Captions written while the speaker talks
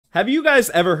Have you guys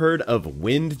ever heard of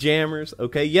Windjammers?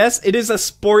 Okay, yes, it is a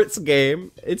sports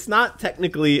game. It's not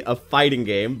technically a fighting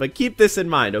game, but keep this in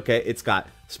mind, okay? It's got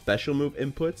special move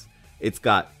inputs. It's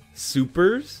got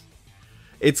supers.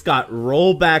 It's got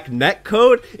rollback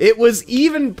netcode. It was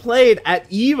even played at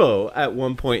EVO at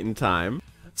one point in time.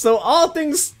 So all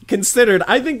things considered,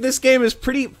 I think this game is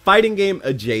pretty fighting game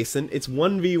adjacent. It's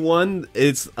 1v1.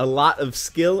 It's a lot of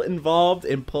skill involved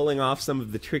in pulling off some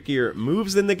of the trickier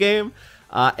moves in the game.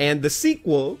 And the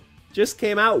sequel just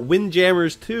came out,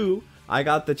 Windjammers 2. I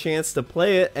got the chance to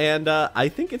play it, and I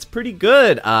think it's pretty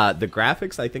good. The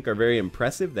graphics, I think, are very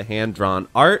impressive. The hand-drawn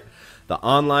art. The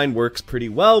online works pretty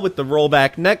well with the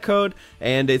rollback netcode,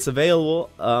 and it's available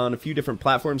on a few different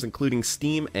platforms, including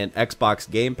Steam and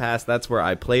Xbox Game Pass. That's where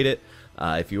I played it.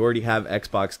 If you already have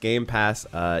Xbox Game Pass,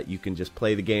 you can just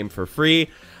play the game for free.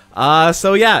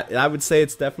 So yeah, I would say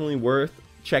it's definitely worth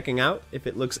checking out if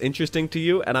it looks interesting to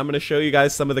you, and I'm going to show you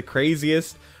guys some of the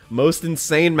craziest, most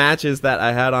insane matches that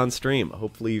I had on stream.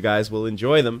 Hopefully you guys will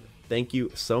enjoy them. Thank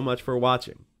you so much for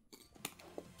watching.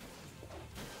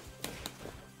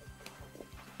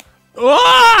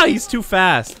 Oh, he's too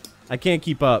fast. I can't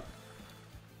keep up.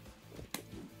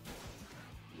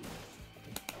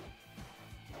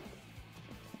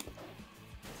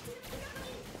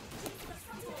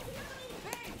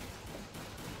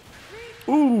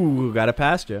 Ooh, got it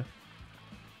past you.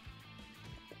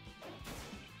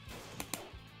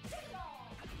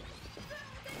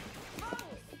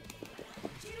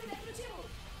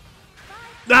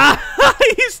 Ah,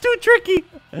 he's too tricky.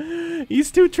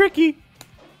 He's too tricky.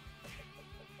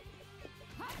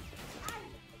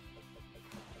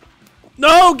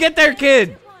 No, get there,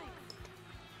 kid.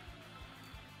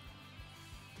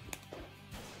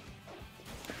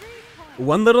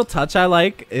 One little touch I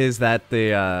like is that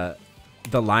the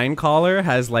line caller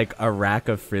has like a rack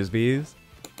of frisbees.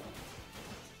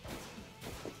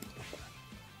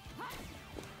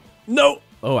 No.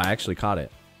 Oh, I actually caught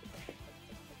it.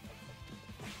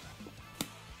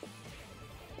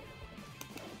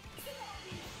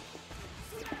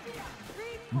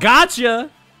 Gotcha.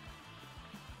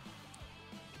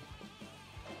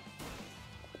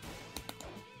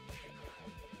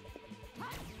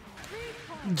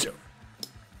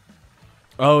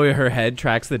 Oh, her head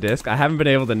tracks the disc. I haven't been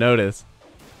able to notice.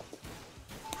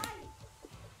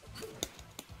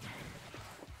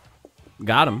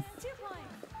 Got him.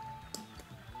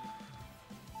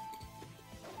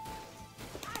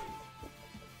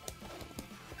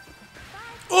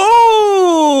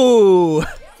 Oh!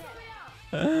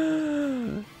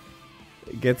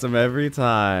 Gets him every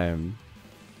time.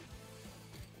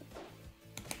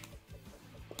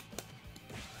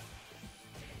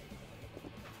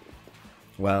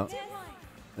 Well,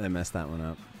 I messed that one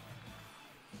up.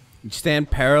 You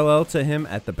stand parallel to him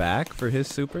at the back for his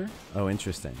super? Oh,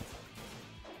 interesting.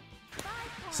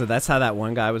 So that's how that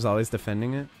one guy was always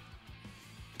defending it?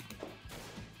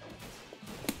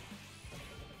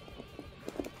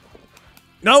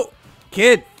 No!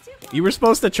 Kid! You were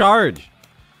supposed to charge.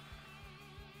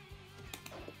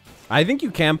 I think you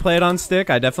can play it on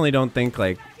stick. I definitely don't think,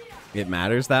 like, it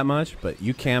matters that much, but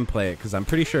you can play it because I'm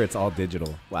pretty sure it's all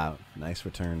digital. Wow, nice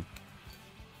return.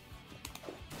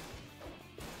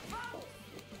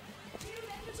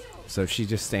 So she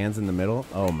just stands in the middle.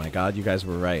 Oh my god, you guys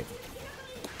were right.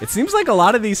 It seems like a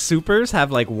lot of these supers have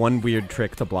like one weird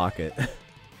trick to block it.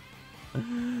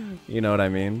 You know what I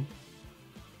mean?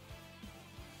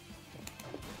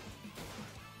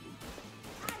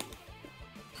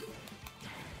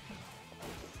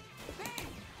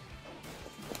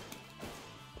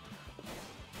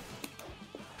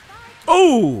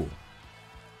 Oh!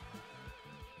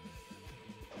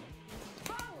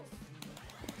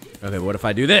 Okay, what if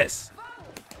I do this?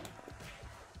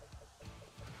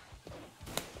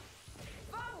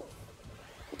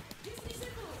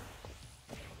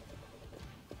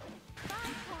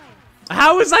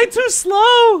 How was I too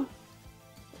slow?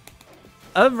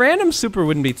 A random super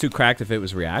wouldn't be too cracked if it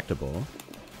was reactable.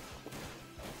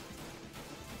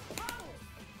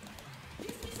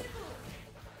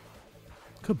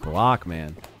 Good block,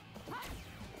 man.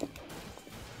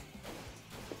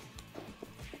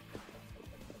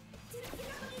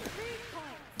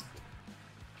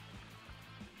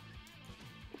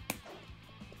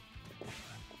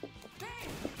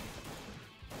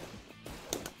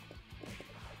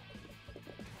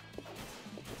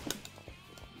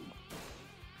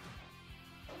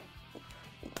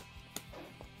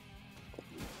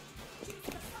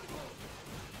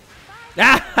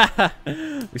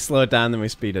 We slow it down, then we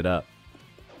speed it up.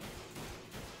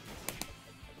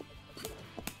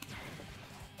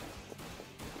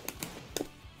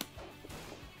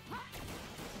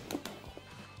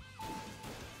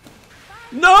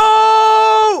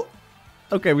 No!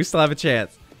 Okay, we still have a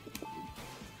chance.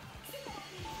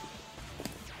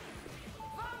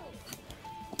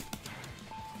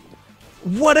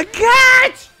 What a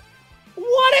catch!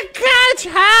 What a catch!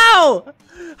 How?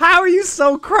 How are you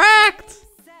so cracked?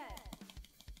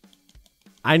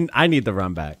 I need the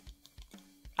run back.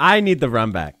 I need the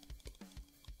run back.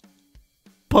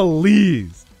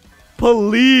 Please.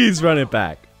 Please run it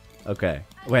back. Okay.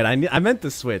 Wait, I meant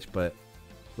to switch, but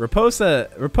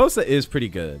Raposa is pretty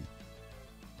good.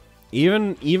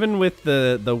 Even with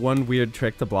the one weird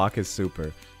trick to block his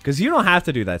super. Because you don't have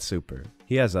to do that super.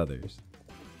 He has others.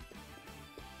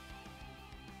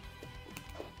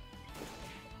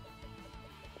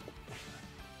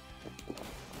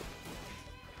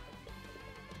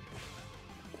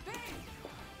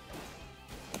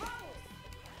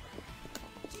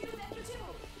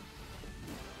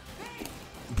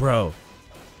 Bro,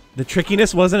 the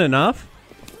trickiness wasn't enough?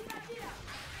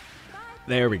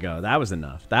 There we go. That was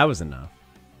enough. That was enough.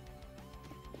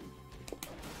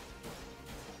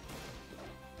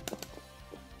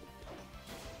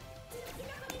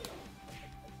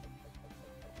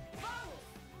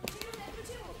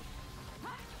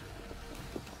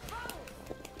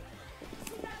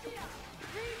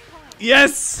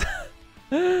 Yes!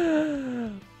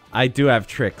 I do have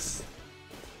tricks.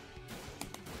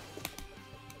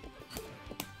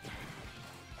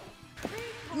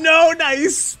 No,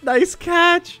 nice! Nice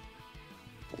catch!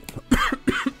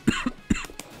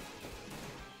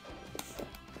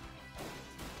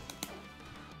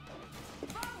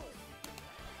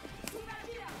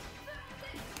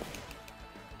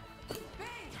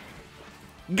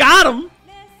 Got him!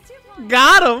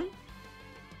 Got him!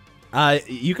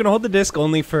 You can hold the disc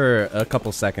only for a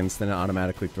couple seconds, then it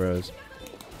automatically throws.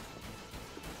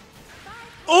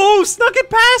 Oh, snuck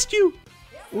it past you!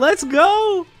 Let's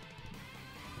go!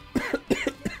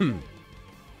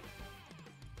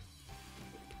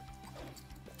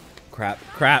 Crap,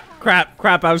 crap, crap,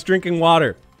 crap, I was drinking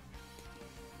water.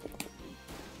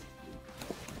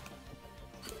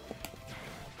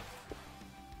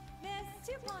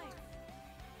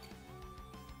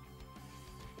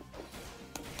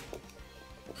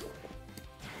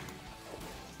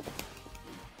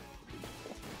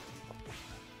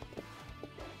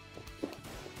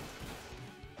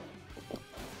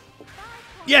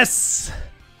 Yes!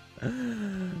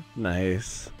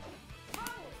 Nice.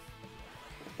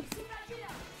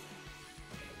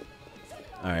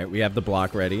 Alright, we have the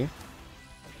block ready.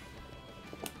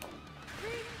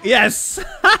 Yes!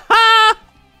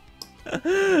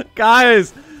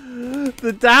 Guys!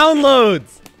 The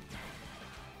downloads!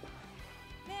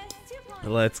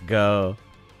 Let's go.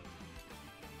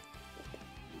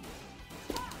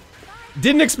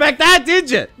 Didn't expect that, did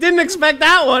you? Didn't expect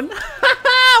that one.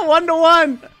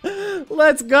 1-to-1.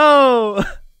 Let's go.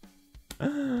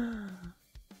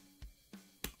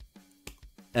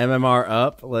 MMR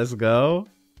up. Let's go.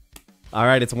 All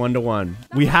right, it's 1-to-1.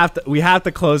 We have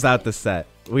to close out the set.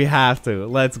 We have to.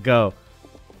 Let's go.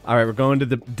 All right, we're going to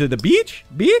the beach.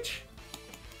 Beach.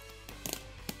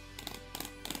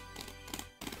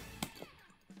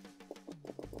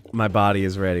 My body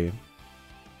is ready.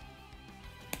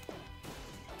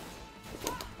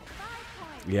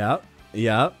 Yep.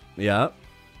 Yep. Yep.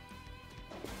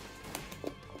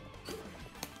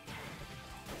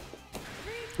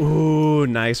 Ooh,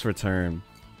 nice return.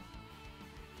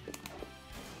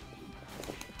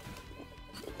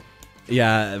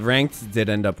 Yeah, ranked did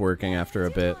end up working after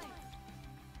a bit.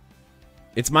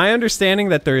 It's my understanding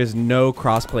that there is no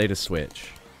crossplay to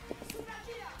Switch.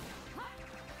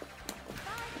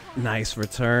 Nice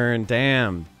return,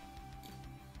 damn.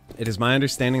 It is my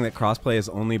understanding that crossplay is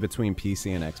only between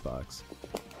PC and Xbox.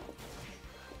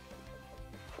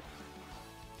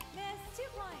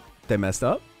 They messed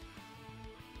up?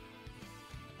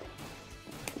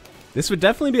 This would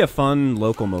definitely be a fun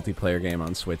local multiplayer game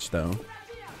on Switch, though.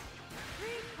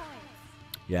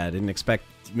 Yeah, I didn't expect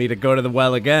me to go to the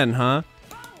well again, huh?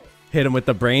 Hit him with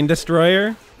the Brain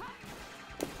Destroyer?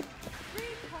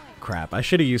 Crap, I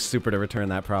should have used Super to return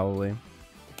that, probably.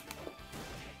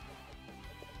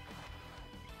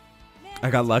 I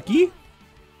got lucky?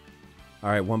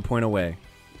 Alright, 1 point away.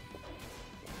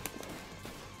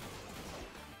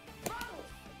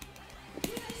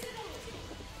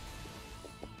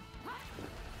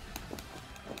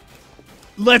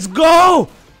 Let's go!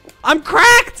 I'm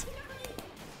cracked!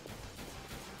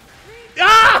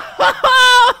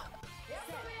 Ah!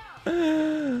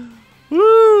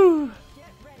 Woo!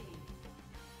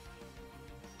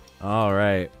 All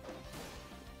right.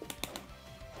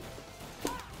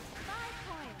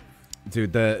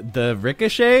 Dude, the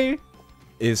ricochet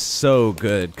is so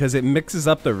good because it mixes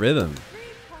up the rhythm.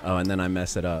 Oh, and then I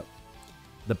mess it up.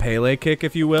 The Pele kick,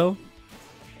 if you will.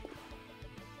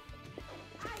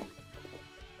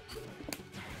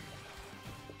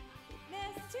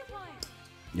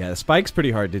 Yeah, the spike's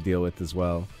pretty hard to deal with as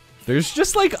well. There's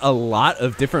just like a lot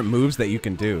of different moves that you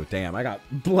can do. Damn, I got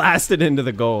blasted into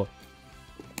the goal.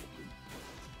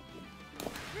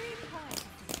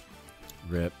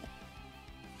 Rip.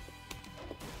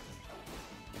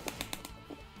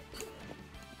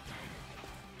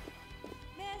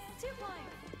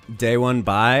 Day one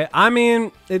buy? I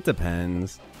mean, it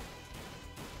depends.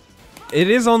 It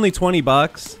is only 20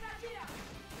 bucks.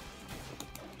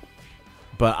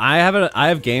 But I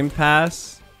have Game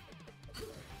Pass.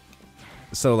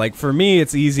 So like for me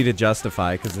it's easy to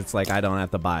justify because it's like I don't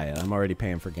have to buy it. I'm already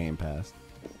paying for Game Pass.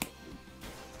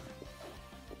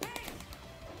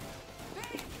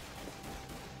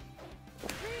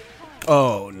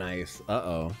 Oh, nice.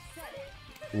 Uh-oh.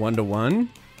 1-to-1?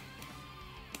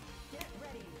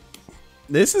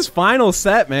 This is final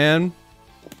set, man.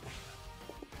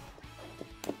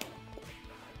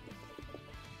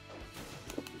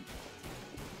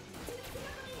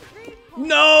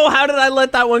 No, how did I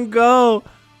let that one go?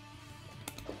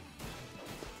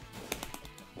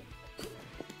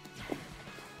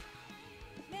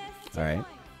 All right.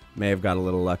 May have got a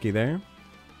little lucky there.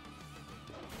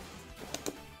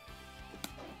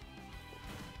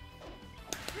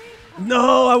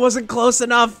 No, I wasn't close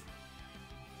enough.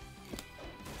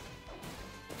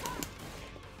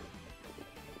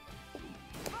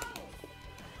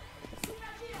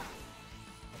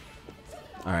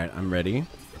 All right, I'm ready.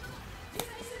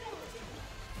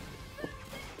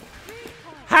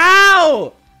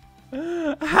 How?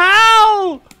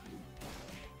 How?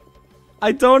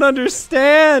 I don't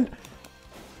understand.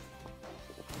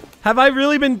 Have I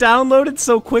really been downloaded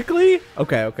so quickly?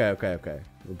 Okay.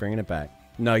 We're bringing it back.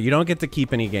 No, you don't get to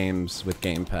keep any games with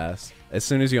Game Pass. As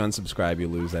soon as you unsubscribe, you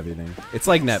lose everything. It's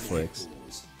like Netflix.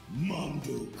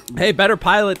 Hey, Better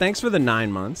Pilot, thanks for the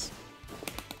 9 months.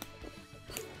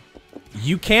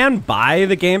 You can buy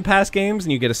the Game Pass games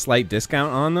and you get a slight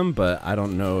discount on them, but I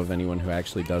don't know of anyone who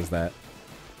actually does that.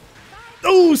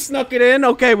 Oh, snuck it in.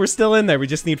 Okay, we're still in there. We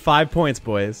just need 5 points,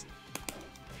 boys.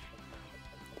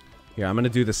 Here, I'm gonna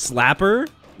do the slapper.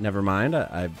 Never mind.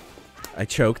 I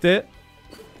choked it.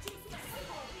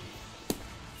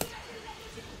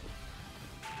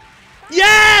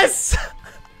 Yes!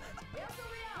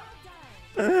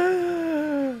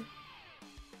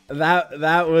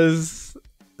 That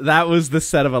was the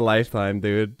set of a lifetime,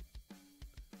 dude.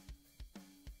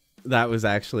 That was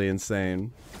actually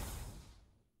insane.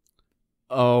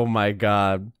 Oh my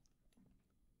god.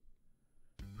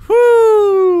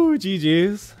 Whoo!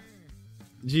 GG's.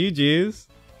 GG's.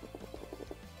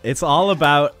 It's all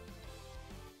about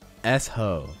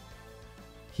S-Ho.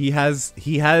 He has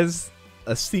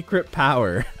a secret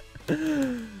power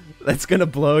that's gonna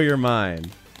blow your mind.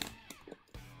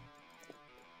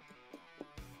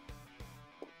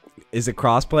 Is it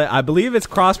crossplay? I believe it's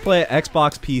crossplay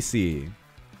Xbox PC.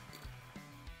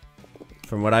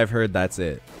 From what I've heard, that's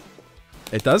it.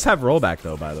 It does have rollback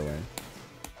though, by the way.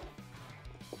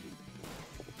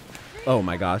 Oh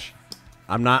my gosh.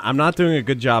 I'm not doing a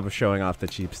good job of showing off the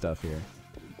cheap stuff here.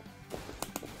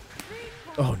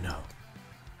 Oh no.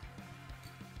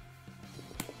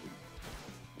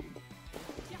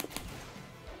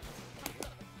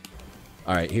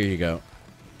 All right, here you go.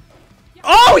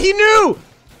 Oh, he knew!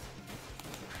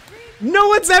 No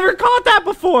one's ever caught that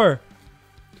before.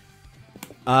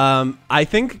 I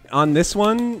think on this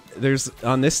one,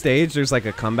 on this stage, there's like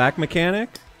a comeback mechanic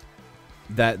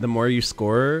that the more you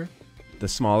score, the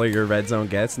smaller your red zone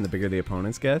gets and the bigger the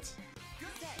opponent's gets.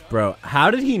 Bro, how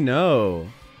did he know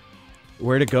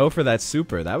where to go for that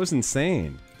super? That was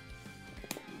insane.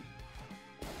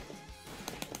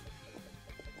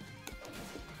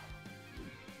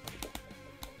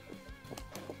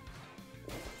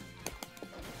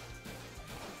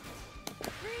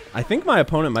 I think my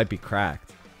opponent might be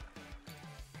cracked.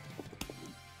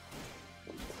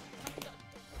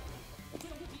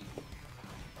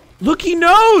 Look, he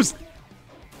knows!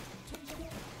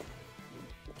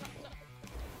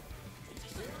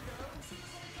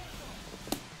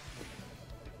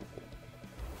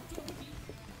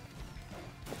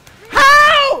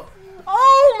 How?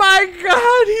 Oh my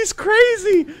god, he's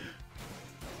crazy!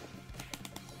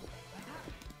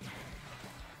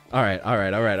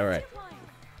 Alright.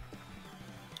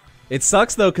 It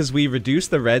sucks though because we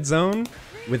reduced the red zone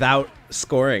without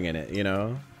scoring in it, you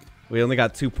know? We only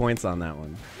got 2 points on that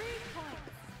one.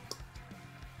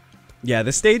 Yeah,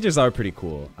 the stages are pretty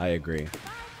cool. I agree.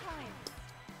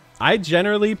 I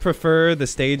generally prefer the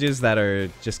stages that are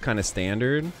just kind of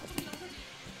standard.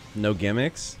 No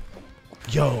gimmicks.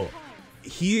 Yo,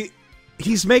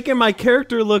 he's making my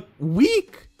character look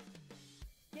weak.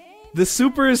 The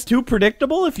super is too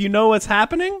predictable if you know what's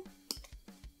happening.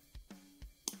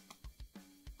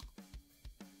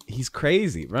 He's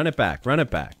crazy. Run it back. Run it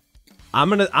back. I'm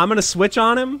gonna switch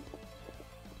on him.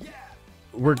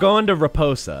 We're going to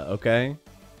Raposa, okay?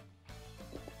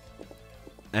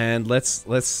 And let's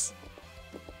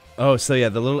oh, so yeah,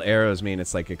 the little arrows mean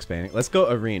it's like expanding. Let's go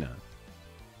arena.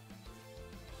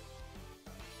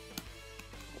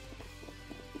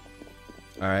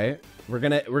 All right. We're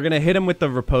gonna hit him with the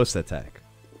Raposa attack.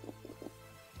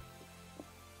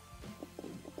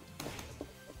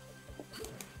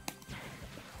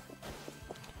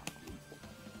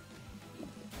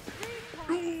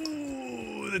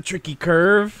 Ooh, the tricky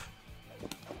curve.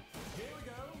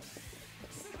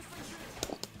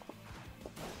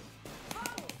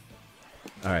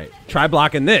 All right, try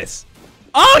blocking this.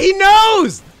 Oh, he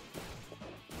knows!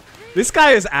 This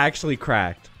guy is actually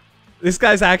cracked. This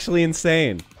guy's actually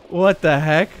insane. What the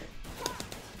heck?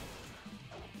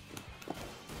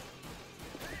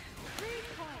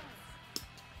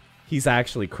 He's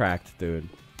actually cracked, dude.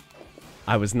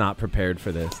 I was not prepared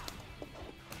for this.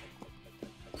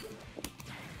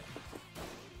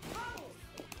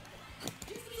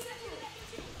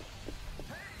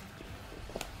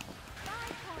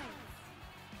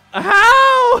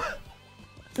 How?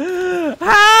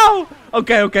 How?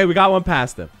 Okay, we got one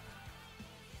past him.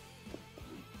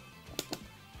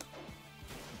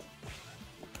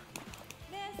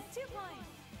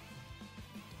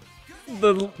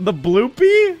 The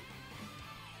bloopy?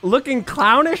 Looking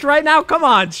clownish right now? Come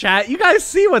on, chat. You guys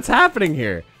see what's happening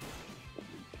here.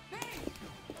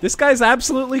 This guy's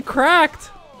absolutely cracked.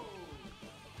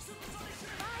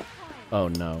 Oh,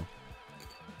 no.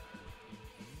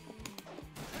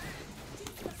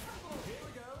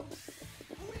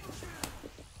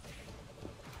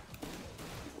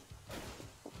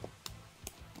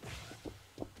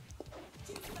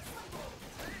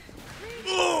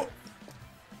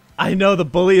 I know the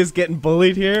bully is getting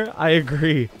bullied here. I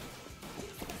agree.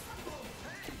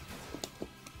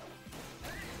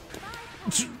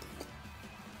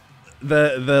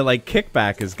 The like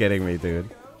kickback is getting me,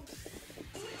 dude.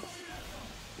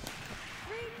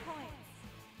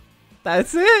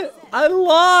 That's it. I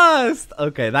lost.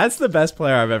 Okay, that's the best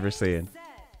player I've ever seen.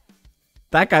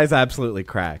 That guy's absolutely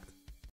cracked.